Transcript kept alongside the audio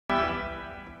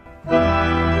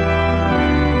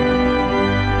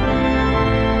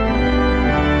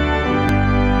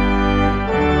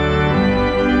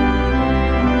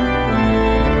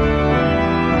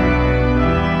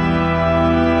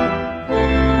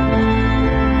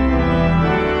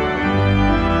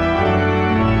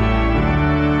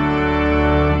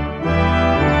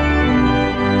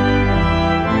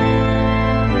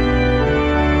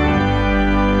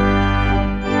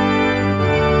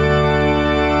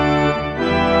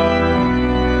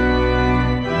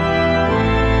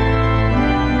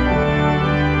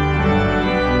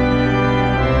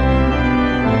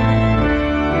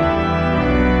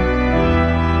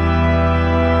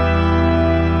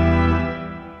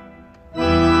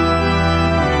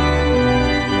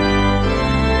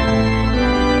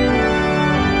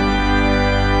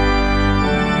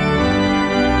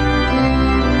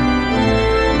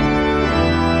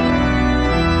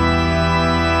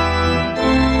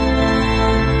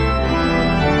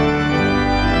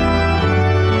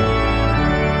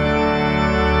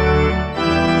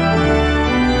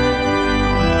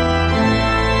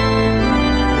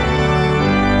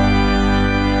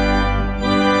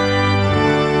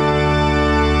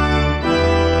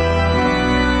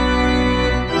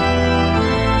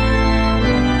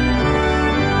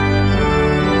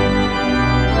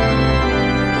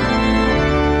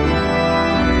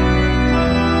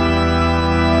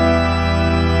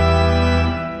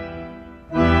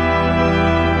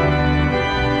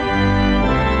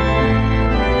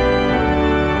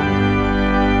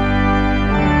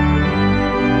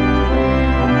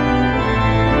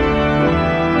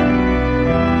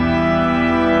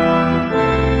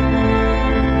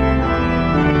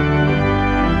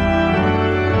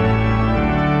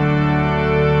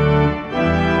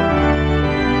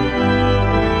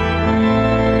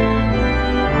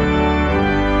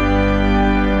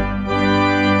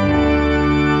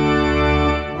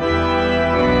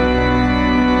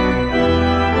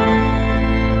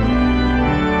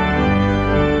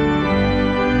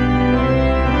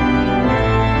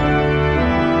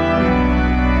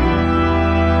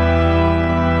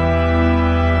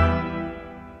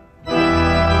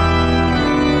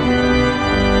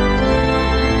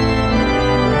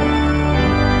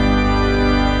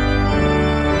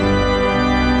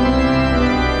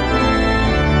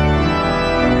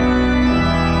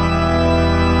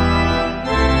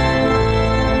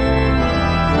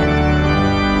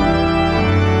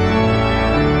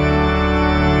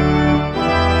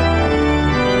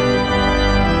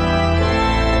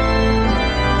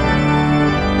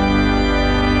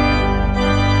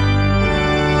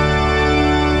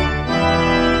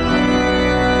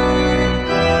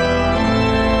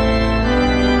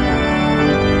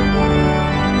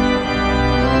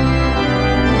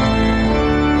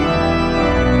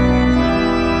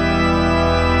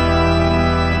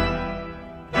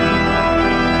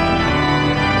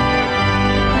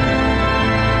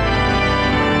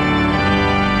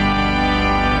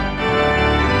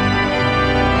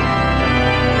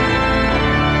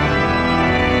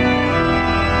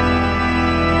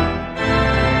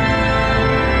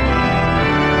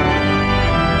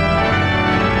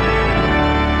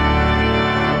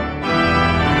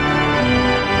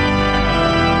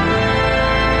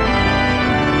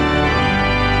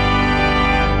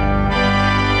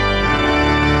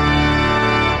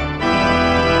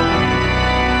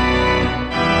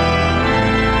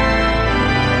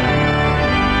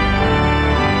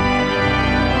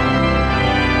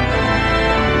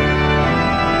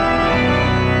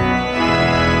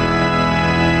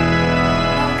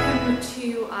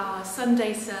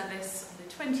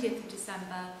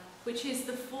December, which is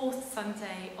the 4th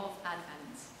Sunday of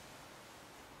Advent.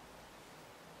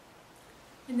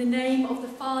 In the name of the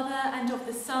Father, and of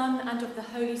the Son, and of the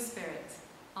Holy Spirit.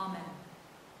 Amen.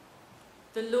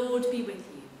 The Lord be with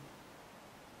you.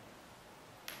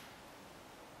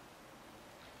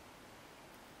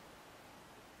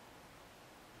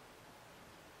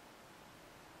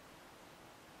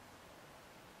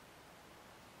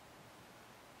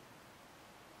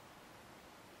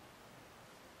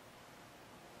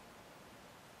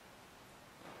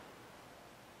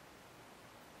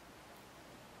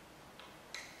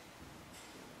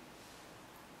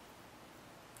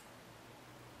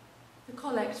 The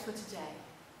collect for today.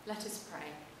 Let us pray.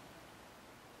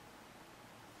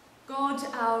 God,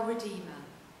 our Redeemer,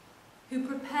 who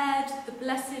prepared the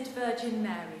Blessed Virgin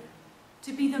Mary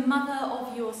to be the mother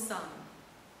of your Son,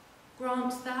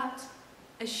 grant that,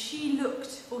 as she looked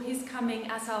for his coming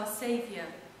as our Saviour,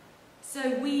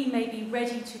 so we may be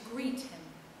ready to greet him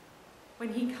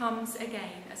when he comes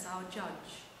again as our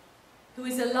Judge, who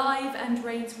is alive and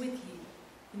reigns with you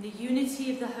in the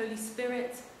unity of the Holy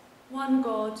Spirit, one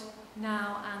God,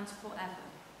 now and forever.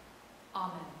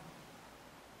 Amen.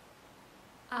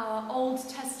 Our Old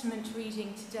Testament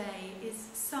reading today is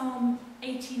Psalm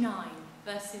 89,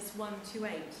 verses 1 to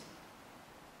 8.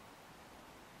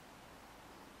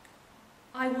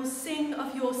 I will sing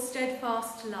of your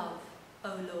steadfast love,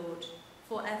 O Lord,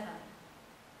 forever.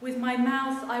 With my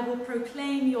mouth I will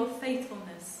proclaim your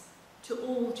faithfulness to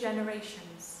all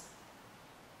generations.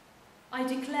 I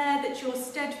declare that your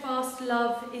steadfast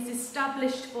love is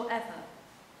established forever.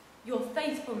 Your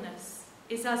faithfulness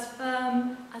is as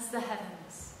firm as the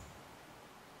heavens.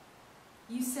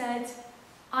 You said,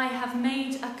 I have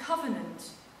made a covenant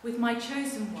with my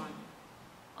chosen one.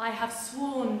 I have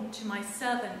sworn to my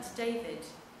servant David.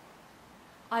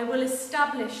 I will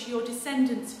establish your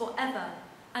descendants forever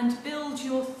and build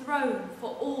your throne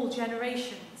for all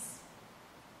generations.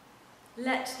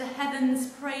 Let the heavens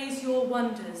praise your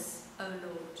wonders, O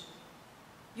Lord,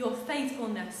 your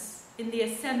faithfulness in the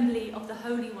assembly of the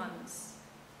holy ones.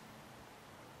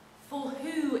 For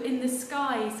who in the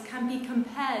skies can be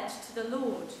compared to the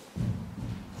Lord?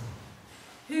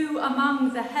 Who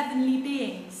among the heavenly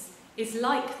beings is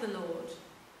like the Lord?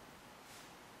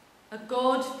 A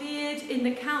God feared in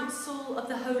the council of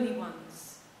the holy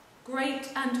ones,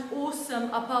 great and awesome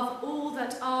above all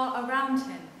that are around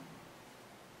him.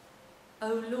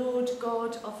 O Lord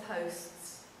God of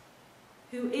hosts,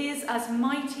 who is as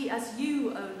mighty as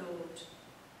you, O Lord,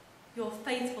 your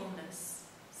faithfulness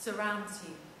surrounds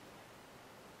you.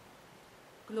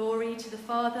 Glory to the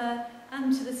Father,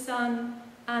 and to the Son,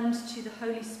 and to the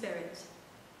Holy Spirit,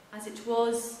 as it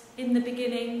was in the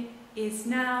beginning, is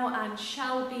now, and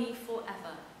shall be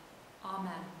forever.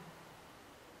 Amen.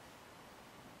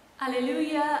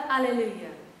 Alleluia,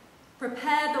 alleluia.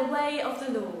 Prepare the way of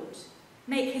the Lord.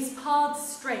 Make his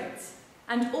paths straight,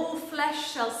 and all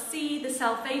flesh shall see the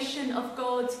salvation of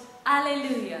God.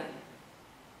 Alleluia.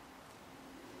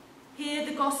 Hear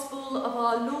the gospel of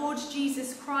our Lord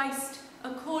Jesus Christ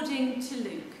according to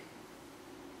Luke.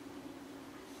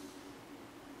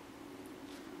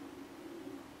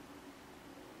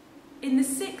 In the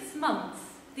 6th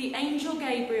month, the angel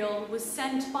Gabriel was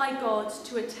sent by God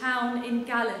to a town in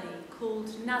Galilee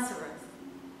called Nazareth,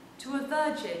 to a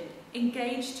virgin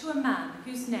engaged to a man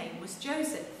whose name was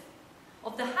Joseph,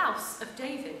 of the house of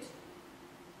David.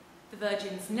 The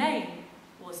virgin's name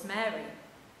was Mary.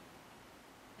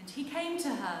 And he came to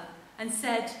her and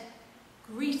said,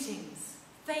 Greetings,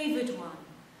 favoured one,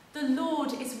 the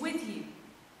Lord is with you.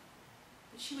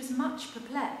 But she was much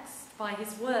perplexed by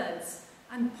his words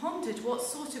and pondered what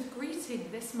sort of greeting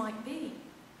this might be.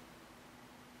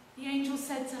 The angel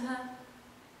said to her,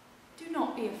 Do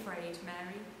not be afraid,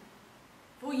 Mary,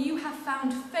 for you have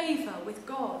found favour with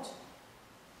God.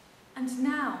 And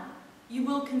now you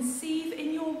will conceive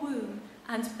in your womb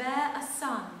and bear a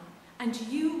son, and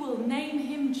you will name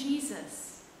him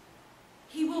Jesus.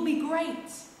 He will be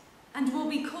great and will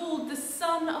be called the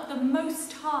Son of the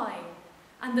Most High,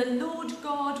 and the Lord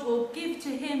God will give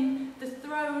to him the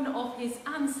throne of his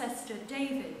ancestor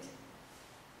David.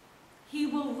 He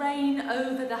will reign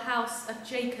over the house of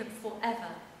Jacob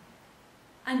forever,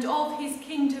 and of his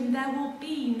kingdom there will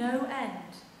be no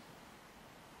end.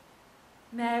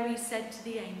 Mary said to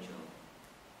the angel,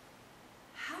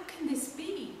 How can this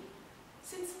be,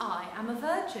 since I am a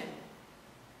virgin?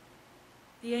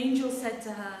 The angel said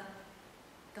to her,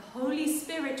 The Holy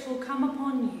Spirit will come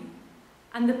upon you,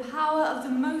 and the power of the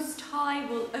Most High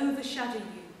will overshadow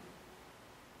you.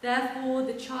 Therefore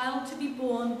the child to be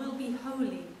born will be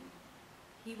holy.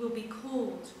 He will be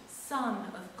called Son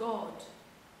of God.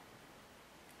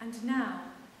 And now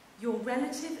your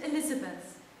relative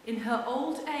Elizabeth, in her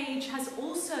old age, has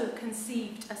also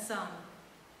conceived a son.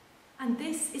 And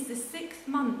this is the 6th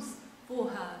month for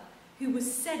her, who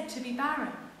was said to be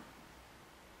barren.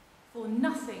 For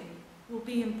nothing will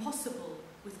be impossible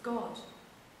with God."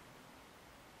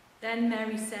 Then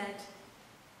Mary said,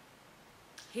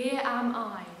 "Here am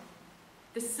I,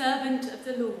 the servant of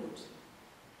the Lord.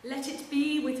 Let it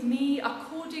be with me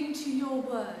according to your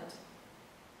word."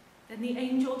 Then the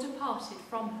angel departed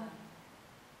from her.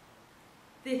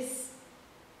 This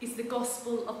is the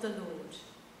gospel of the Lord.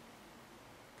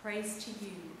 Praise to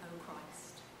you, O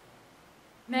Christ.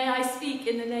 May I speak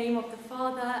in the name of the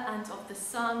Father, and of the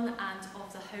Son, and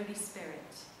of the Holy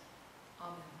Spirit.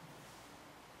 Amen.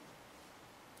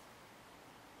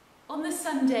 On the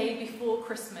Sunday before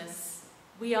Christmas,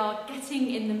 we are getting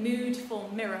in the mood for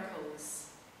miracles.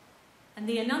 And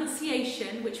the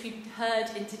Annunciation, which we've heard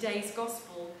in today's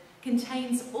Gospel,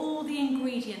 contains all the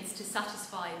ingredients to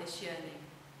satisfy this yearning.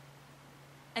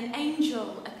 An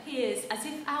angel appears as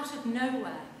if out of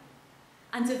nowhere,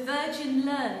 and a virgin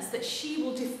learns that she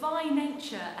will defy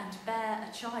nature and bear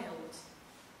a child.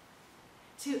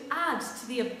 To add to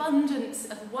the abundance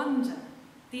of wonder,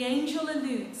 the angel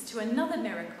alludes to another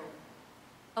miracle.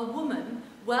 A woman,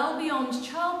 well beyond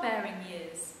childbearing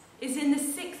years, is in the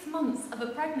 6th month of a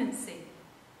pregnancy.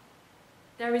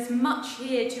 There is much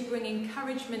here to bring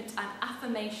encouragement and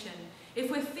affirmation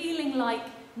if we're feeling like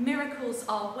miracles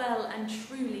are well and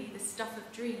truly the stuff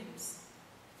of dreams,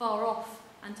 far off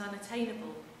and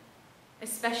unattainable,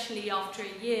 especially after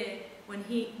a year when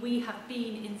we have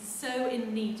been so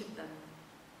in need of them.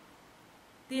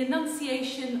 The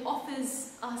Annunciation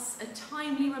offers us a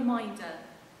timely reminder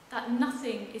that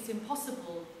nothing is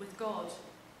impossible with God.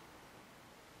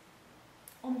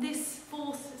 On this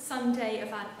 4th Sunday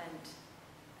of Advent,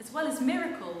 as well as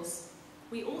miracles,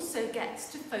 we also get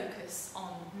to focus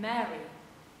on Mary.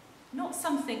 Not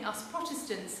something us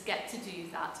Protestants get to do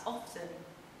that often.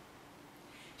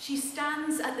 She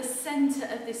stands at the centre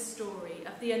of this story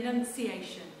of the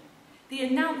Annunciation, the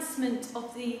announcement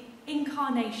of the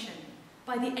Incarnation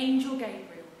by the angel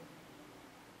Gabriel.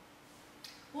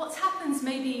 What happens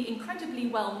may be incredibly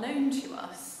well known to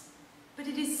us, but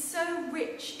it is so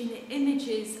rich in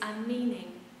images and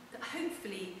meaning that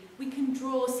hopefully we can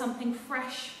draw something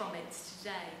fresh from it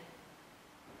today.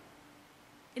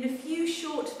 In a few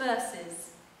short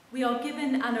verses, we are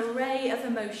given an array of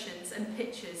emotions and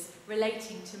pictures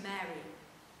relating to Mary.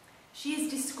 She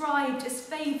is described as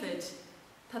favoured,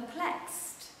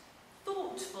 perplexed,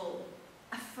 thoughtful,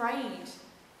 afraid,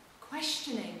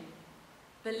 questioning,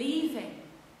 believing,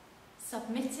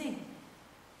 submitting,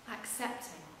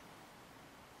 accepting.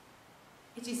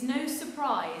 It is no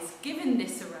surprise, given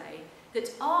this array,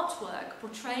 that artwork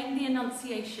portraying the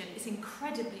Annunciation is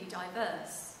incredibly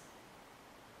diverse.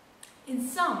 In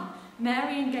some,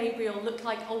 Mary and Gabriel look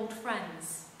like old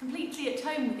friends, completely at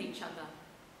home with each other.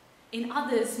 In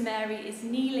others, Mary is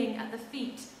kneeling at the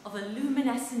feet of a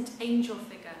luminescent angel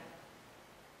figure.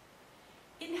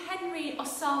 In Henry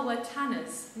Ossawa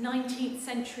Tanner's 19th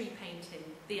century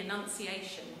painting, The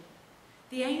Annunciation,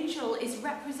 the angel is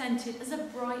represented as a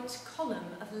bright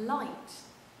column of light,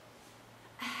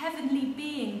 a heavenly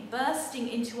being bursting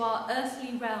into our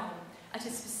earthly realm at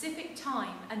a specific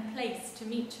time and place to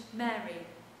meet Mary.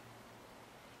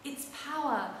 Its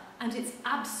power and its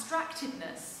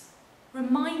abstractedness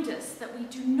remind us that we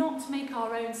do not make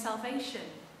our own salvation,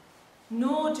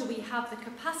 nor do we have the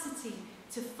capacity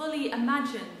to fully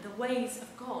imagine the ways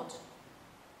of God.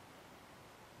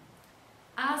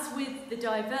 As with the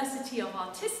diversity of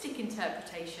artistic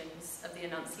interpretations of the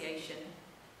Annunciation,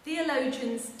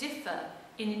 theologians differ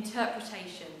in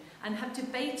interpretation and have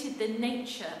debated the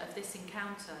nature of this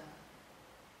encounter.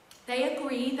 They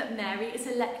agree that Mary is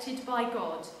elected by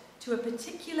God to a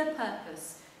particular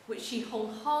purpose which she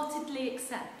wholeheartedly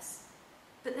accepts,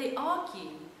 but they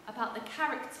argue about the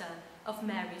character of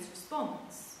Mary's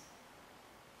response.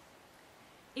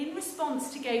 In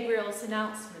response to Gabriel's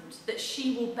announcement that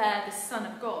she will bear the Son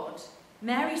of God,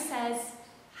 Mary says,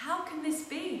 "How can this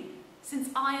be, since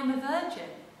I am a virgin?"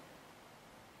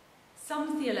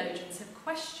 Some theologians have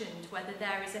questioned whether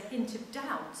there is a hint of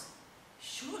doubt.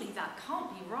 Surely that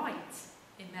can't be right,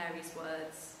 in Mary's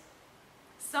words.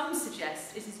 Some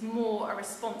suggest it is more a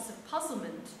response of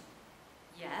puzzlement.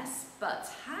 Yes, but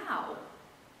how?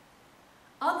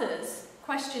 Others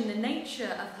question the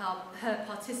nature of her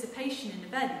participation in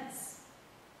events.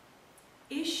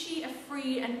 Is she a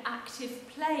free and active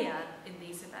player in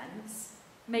these events,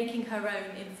 making her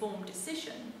own informed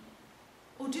decision?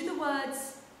 Or do the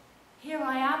words, "Here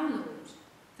I am, Lord,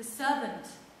 the servant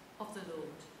of the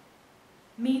Lord,"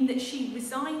 mean that she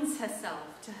resigns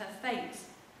herself to her fate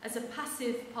as a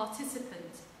passive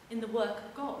participant in the work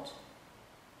of God?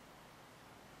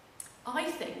 I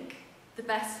think the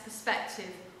best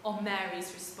perspective on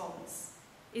Mary's response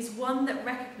is one that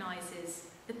recognises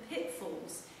the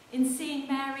pitfalls in seeing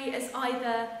Mary as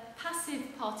either passive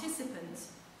participant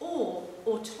or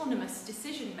autonomous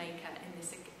decision maker in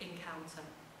this encounter.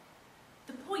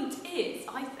 The point is,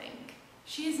 I think,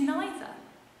 she is neither.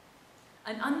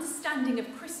 An understanding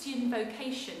of Christian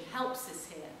vocation helps us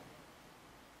here.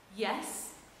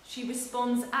 Yes, she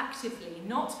responds actively,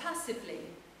 not passively,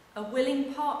 a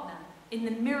willing partner in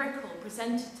the miracle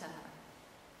presented to her.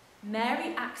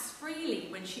 Mary acts freely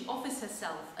when she offers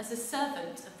herself as a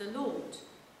servant of the Lord.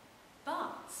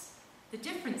 But the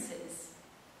difference is,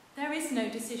 there is no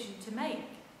decision to make.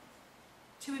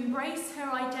 To embrace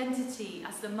her identity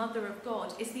as the Mother of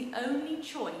God is the only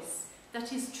choice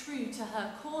that is true to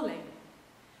her calling,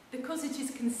 because it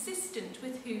is consistent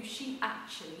with who she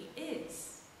actually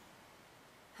is.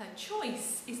 Her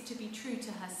choice is to be true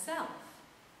to herself.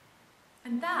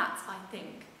 And that, I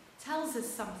think, tells us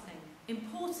something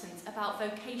important about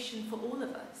vocation for all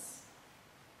of us.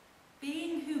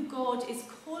 Being who God is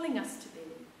calling us to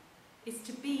be is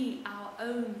to be our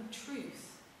own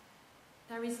truth.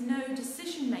 There is no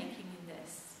decision-making in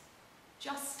this,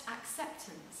 just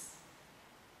acceptance.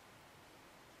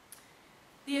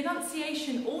 The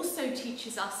Annunciation also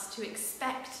teaches us to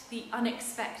expect the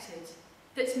unexpected,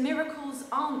 that miracles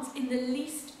aren't in the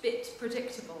least bit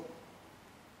predictable.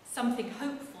 Something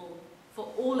hopeful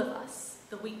for all of us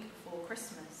the week before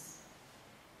Christmas.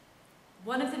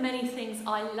 One of the many things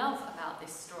I love about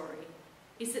this story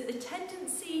is that the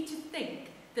tendency to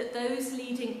think that those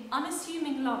leading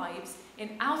unassuming lives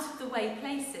in out-of-the-way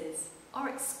places are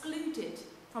excluded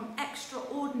from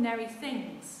extraordinary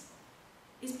things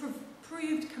is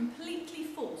proved completely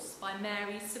false by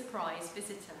Mary's surprise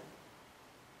visitor.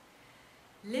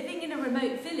 Living in a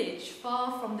remote village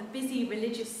far from the busy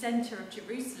religious centre of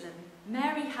Jerusalem,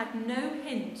 Mary had no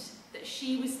hint that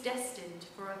she was destined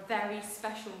for a very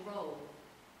special role.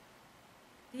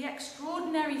 The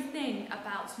extraordinary thing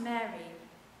about Mary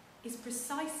is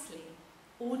precisely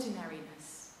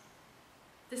ordinariness.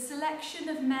 The selection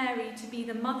of Mary to be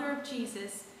the mother of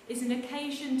Jesus is an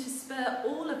occasion to spur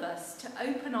all of us to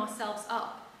open ourselves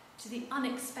up to the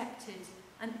unexpected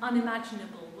and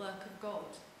unimaginable work of God.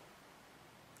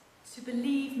 To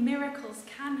believe miracles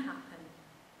can happen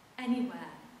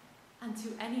anywhere and to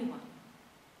anyone.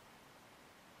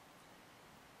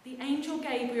 The angel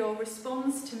Gabriel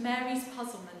responds to Mary's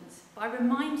puzzlement by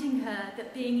reminding her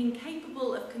that being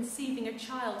incapable of conceiving a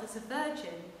child as a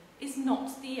virgin is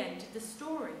not the end of the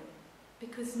story,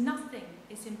 because nothing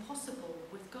is impossible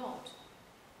with God.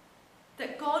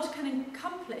 That God can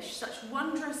accomplish such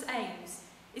wondrous aims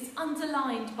is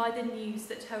underlined by the news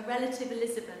that her relative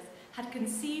Elizabeth had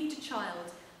conceived a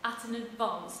child at an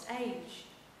advanced age.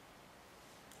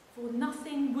 For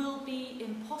nothing will be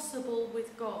impossible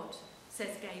with God,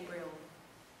 says Gabriel.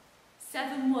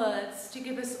 7 words to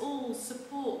give us all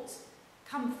support,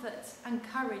 comfort and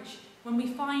courage when we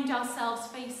find ourselves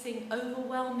facing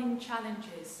overwhelming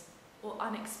challenges or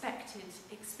unexpected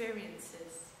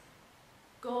experiences.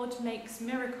 God makes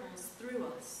miracles through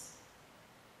us.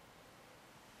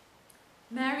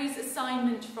 Mary's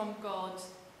assignment from God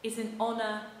is an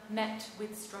honour met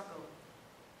with struggle.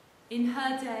 In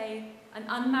her day, an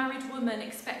unmarried woman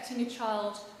expecting a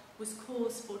child was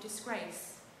cause for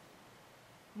disgrace.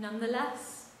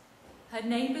 Nonetheless, her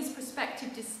neighbour's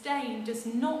prospective disdain does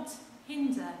not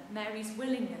hinder Mary's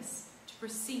willingness to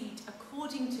proceed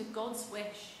according to God's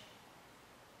wish.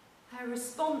 Her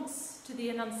response to the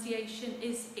Annunciation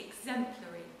is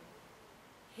exemplary.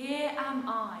 Here am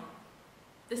I,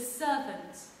 the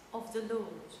servant of the Lord.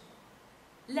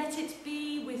 Let it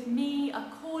be with me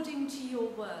according to your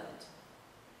word.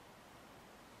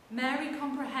 Mary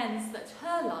comprehends that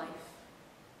her life,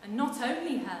 and not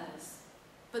only hers,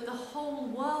 but the whole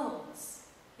world's,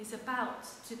 is about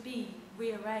to be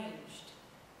rearranged.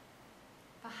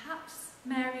 Perhaps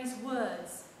Mary's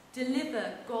words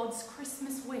deliver God's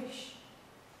Christmas wish,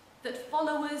 that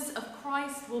followers of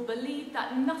Christ will believe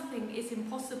that nothing is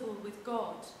impossible with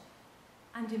God,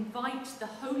 and invite the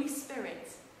Holy Spirit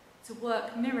to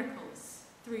work miracles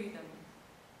through them.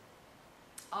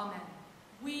 Amen.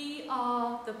 We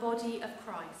are the body of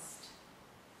Christ.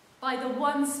 By the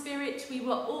one Spirit we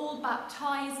were all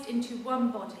baptized into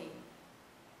one body.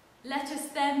 Let us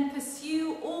then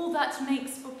pursue all that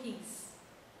makes for peace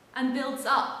and builds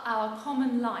up our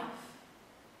common life.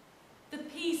 The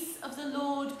peace of the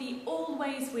Lord be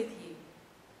always with you.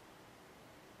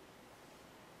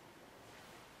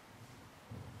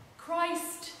 Christ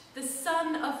Christ, the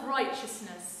Sun of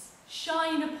Righteousness,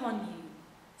 shine upon you,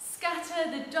 scatter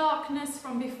the darkness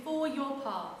from before your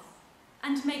path,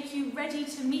 and make you ready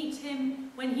to meet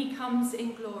him when he comes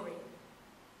in glory.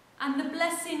 And the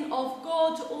blessing of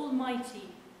God Almighty,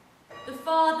 the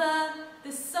Father,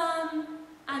 the Son,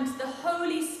 and the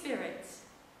Holy Spirit,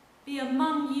 be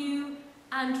among you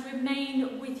and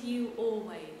remain with you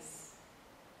always.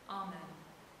 Amen.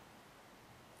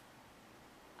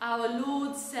 Our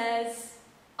Lord says,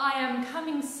 I am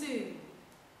coming soon.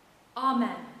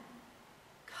 Amen.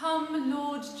 Come,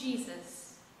 Lord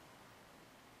Jesus.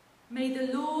 May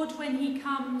the Lord, when he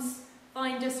comes,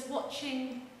 find us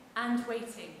watching and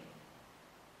waiting.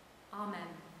 Amen.